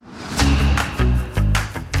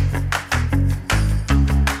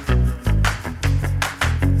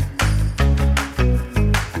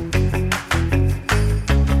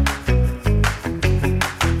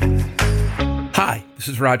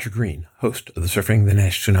Roger Green, host of the Surfing the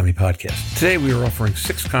Nash Tsunami podcast. Today we are offering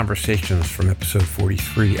 6 conversations from episode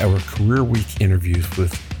 43, our Career Week interviews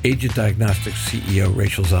with Aged Diagnostics CEO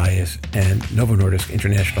Rachel Zayas and Novo Nordisk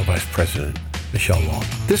International Vice President Michelle Long.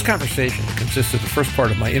 This conversation consists of the first part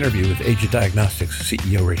of my interview with Aged Diagnostics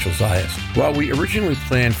CEO Rachel Zayas. While we originally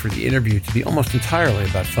planned for the interview to be almost entirely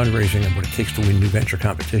about fundraising and what it takes to win new venture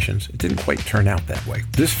competitions, it didn't quite turn out that way.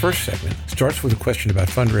 This first segment starts with a question about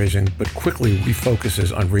fundraising, but quickly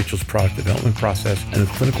refocuses on Rachel's product development process and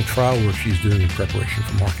the clinical trial work she's doing in preparation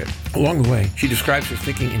for market. Along the way, she describes her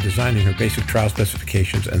thinking in designing her basic trial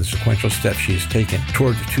specifications and the sequential steps she has taken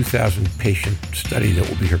toward the 2,000-patient study that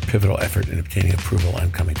will be her pivotal effort in obtaining approval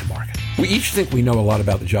and coming to market. We each think we know a lot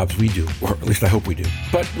about the jobs we do, or at least I hope we do,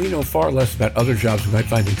 but we know far less about other jobs we might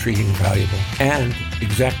find intriguing and valuable, and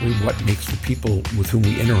exactly what makes the people with whom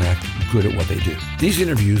we interact good at what they do. These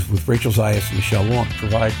interviews with Rachel Zayas and Michelle Long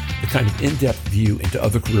provide the kind of in-depth view into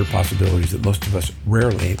other career possibilities that most of us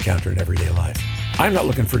rarely encounter in everyday life. I'm not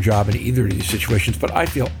looking for a job in either of these situations, but I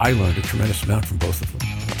feel I learned a tremendous amount from both of them.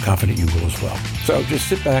 I'm confident you will as well. So just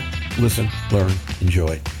sit back, listen, learn,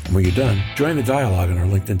 enjoy. And when you're done, join the dialogue in our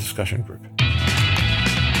LinkedIn discussion group.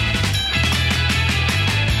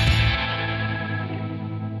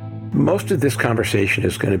 Most of this conversation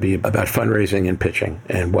is going to be about fundraising and pitching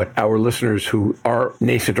and what our listeners who are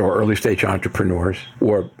nascent or early stage entrepreneurs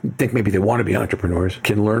or think maybe they want to be entrepreneurs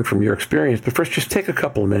can learn from your experience. But first, just take a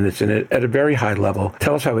couple of minutes and at a very high level,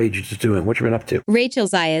 tell us how Aged is doing, what you've been up to. Rachel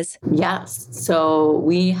Zayas. Yes. So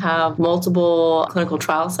we have multiple clinical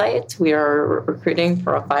trial sites. We are recruiting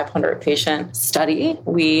for a 500-patient study.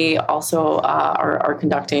 We also are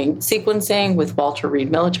conducting sequencing with Walter Reed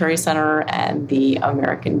Military Center and the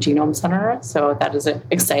American Genome Center. So that is an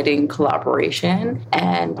exciting collaboration.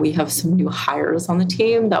 And we have some new hires on the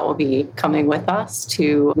team that will be coming with us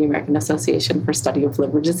to the American Association for Study of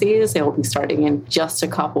Liver Disease. They will be starting in just a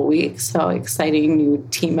couple weeks. So exciting new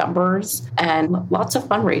team members and lots of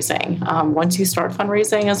fundraising. Once you start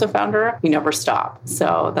fundraising as a founder, you never stop.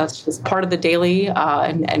 So that's just part of the daily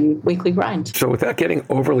and weekly grind. So without getting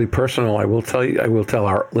overly personal, I will tell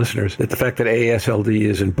our listeners that the fact that AASLD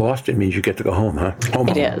is in Boston means you get to go home, huh? Home.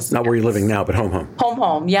 It is. Not where you're living now, but home.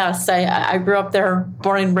 Home. Yes. I grew up there,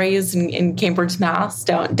 born and raised in Cambridge, Mass,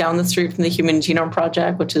 down the street from the Human Genome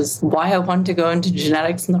Project, which is why I wanted to go into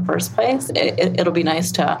genetics in the first place. It'll be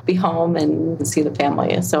nice to be home and see the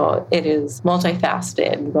family. So it is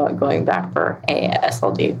multifaceted going back for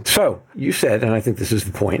AASLD. So you said, and I think this is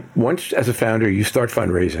the point, once as a founder you start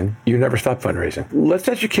fundraising, you never stop fundraising. Let's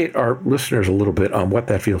educate our listeners a little bit on what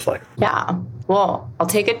that feels like. Yeah. Well, I'll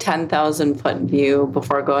take a 10,000-foot view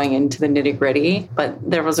before going into the nitty-gritty. But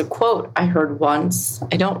there was a quote I heard once.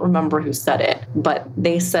 I don't remember who said it, but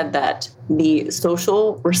they said that the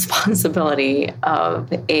social responsibility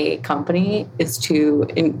of a company is to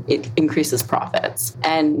it increases profits.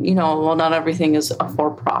 And, while not everything is a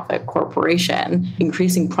for-profit corporation,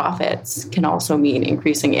 increasing profits can also mean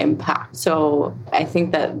increasing impact. So I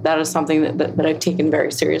think that is something that I've taken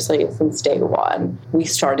very seriously since day one. We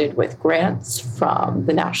started with grants from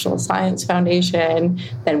the National Science Foundation.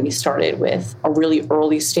 Then we started with a really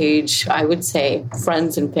early stage, I would say,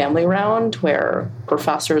 friends and family round where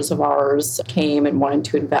professors of ours came and wanted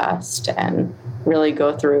to invest and really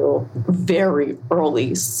go through very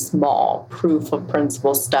early, small proof of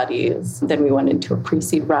principle studies. Then we went into a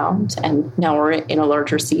pre-seed round, and now we're in a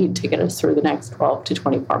larger seed to get us through the next 12 to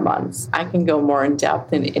 24 months. I can go more in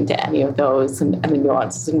depth into any of those and the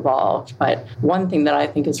nuances involved. But one thing that I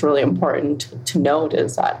think is really important to note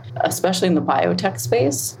is that, especially in the biotech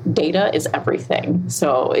space, data is everything.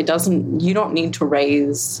 So you don't need to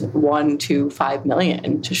raise 1 to 5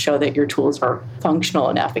 million to show that your tools are functional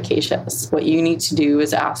and efficacious. What you need to do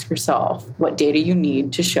is ask yourself what data you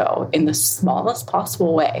need to show in the smallest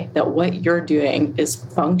possible way that what you're doing is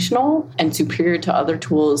functional and superior to other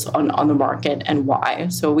tools on the market, and why.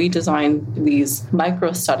 So we designed these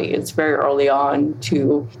micro studies very early on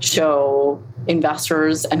to show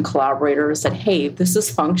investors and collaborators that, hey, this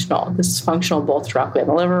is functional. This is functional both directly in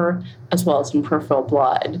the liver as well as in peripheral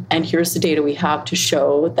blood. And here's the data we have to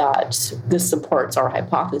show that this supports our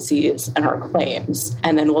hypotheses and our claims.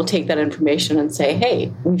 And then we'll take that information and say,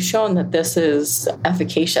 hey, we've shown that this is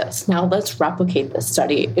efficacious. Now let's replicate this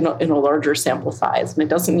study in a larger sample size. And it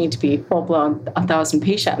doesn't need to be full-blown 1,000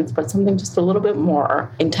 patients, but something just a little bit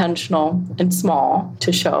more intentional and small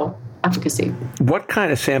to show efficacy. What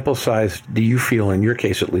kind of sample size do you feel, in your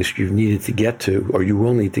case at least, you've needed to get to, or you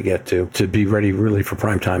will need to get to be ready really for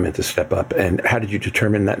prime time and to step up? And how did you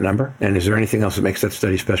determine that number? And is there anything else that makes that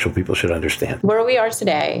study special people should understand? Where we are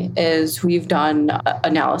today is we've done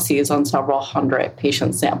analyses on several hundred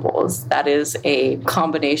patient samples. That is a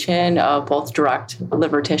combination of both direct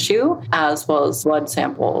liver tissue as well as blood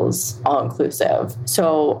samples, all inclusive.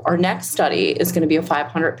 So our next study is going to be a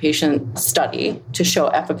 500 patient study to show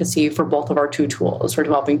efficacy for both of our two tools. We're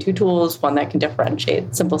developing two tools, one that can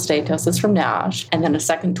differentiate simple steatosis from NASH, and then a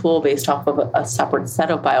second tool based off of a separate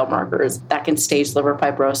set of biomarkers that can stage liver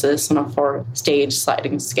fibrosis on a 4-stage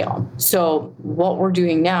sliding scale. So what we're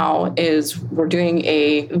doing now is we're doing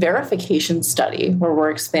a verification study where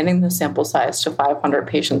we're expanding the sample size to 500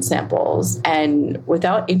 patient samples. And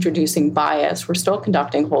without introducing bias, we're still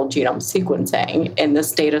conducting whole genome sequencing in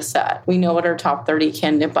this data set. We know what our top 30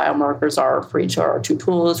 candidate biomarkers are for each of our two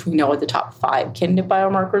tools. We know what the top 5 candidate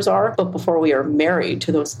biomarkers are. But before we are married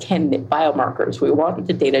to those candidate biomarkers, we want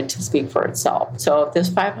the data to speak for itself. So if this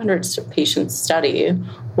 500 patient study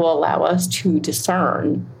will allow us to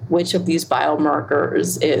discern which of these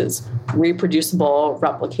biomarkers is reproducible,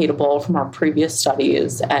 replicatable from our previous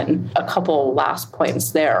studies, and a couple last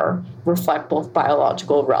points there reflect both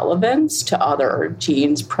biological relevance to other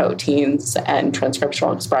genes, proteins, and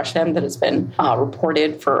transcriptional expression that has been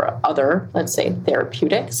reported for other, let's say,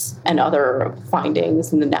 therapeutics and other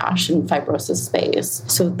findings in the NASH and fibrosis space.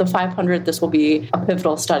 So the 500, this will be a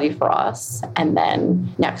pivotal study for us. And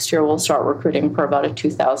then next year, we'll start recruiting for about a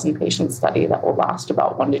 2,000 patient study that will last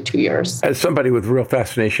about 1 to 2 years. As somebody with real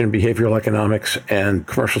fascination in behavioral economics and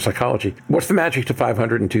commercial psychology, what's the magic to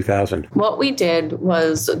 500 and 2,000? What we did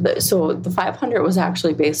was, so the 500 was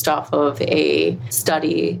actually based off of a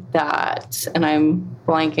study that, and I'm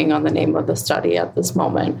blanking on the name of the study at this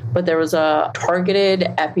moment, but there was a targeted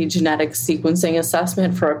epigenetic sequencing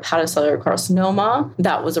assessment for hepatocellular carcinoma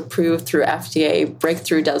that was approved through FDA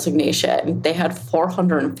breakthrough designation. They had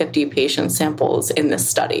 450 patient samples in this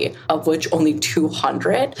study, of which only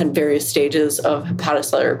 200 had various stages of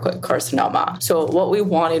hepatocellular carcinoma. So what we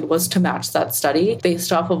wanted was to match that study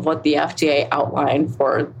based off of what the FDA outlined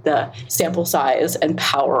for the sample size and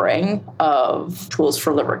powering of tools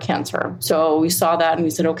for liver cancer. So we saw that and we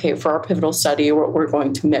said, okay, for our pivotal study, we're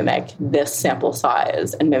going to mimic this sample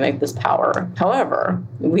size and mimic this power. However,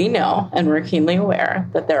 we know and we're keenly aware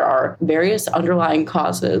that there are various underlying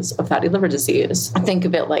causes of fatty liver disease. Think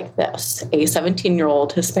of it like this. A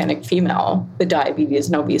 17-year-old Hispanic female with diabetes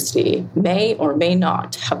and obesity may or may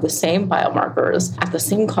not have the same biomarkers at the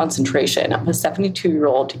same concentration of a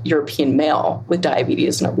 72-year-old European male with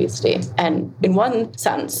diabetes and obesity. And in one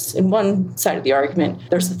sense, in one side of the argument,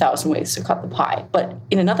 there's 1,000 ways to cut the pie. But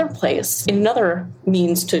in another place, in another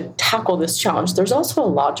means to tackle this challenge, there's also a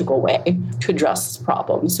logical way to address this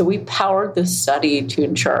problem. So we powered this study to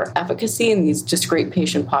ensure efficacy in these discrete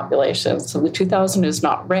patient populations. So the 2,000 is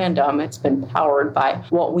not random. It's been powered by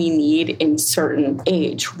what we need in certain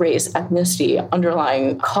age, race, ethnicity,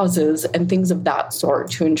 underlying causes, and things of that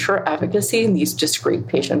sort to ensure efficacy in these discrete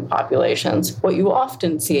patient populations. What you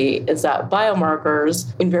often see is that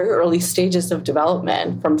biomarkers in very early stages of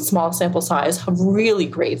development from small sample size have really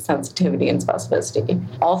great sensitivity and specificity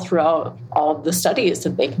all throughout all the studies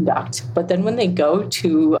that they conduct. But then when they go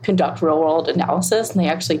to conduct real-world analysis and they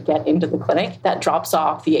actually get into the clinic, that drops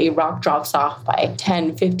off, the AROC drops off by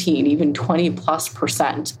 10, 15, even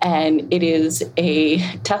 20+%. And it is a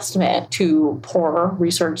testament to poor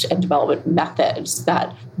research and development methods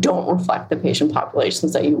that don't reflect the patient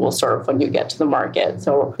populations that you will serve when you get to the market.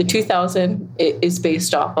 So the 2000 is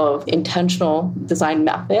based off of intentional design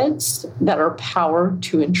methods that are powered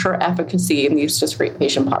to ensure efficacy in these discrete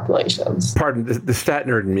patient populations. Pardon, the stat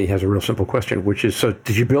nerd in me has a real simple question, which is, so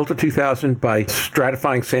did you build a 2000 by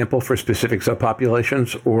stratifying sample for specific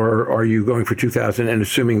subpopulations, or are you going for 2000 and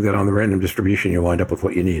assuming that on the random distribution you wind up with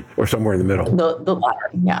what you need, or somewhere in the middle? The latter,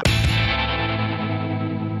 yeah.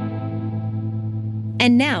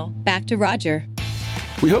 And now, back to Roger.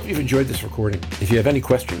 We hope you've enjoyed this recording. If you have any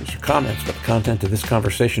questions or comments about the content of this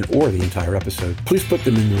conversation or the entire episode, please put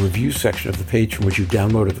them in the review section of the page from which you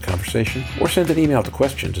downloaded the conversation, or send an email to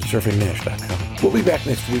questions@surfingnash.com. We'll be back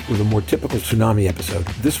next week with a more typical tsunami episode,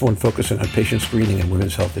 this one focusing on patient screening and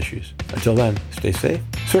women's health issues. Until then, stay safe,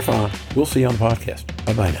 surf on. We'll see you on the podcast.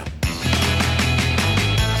 Bye-bye now.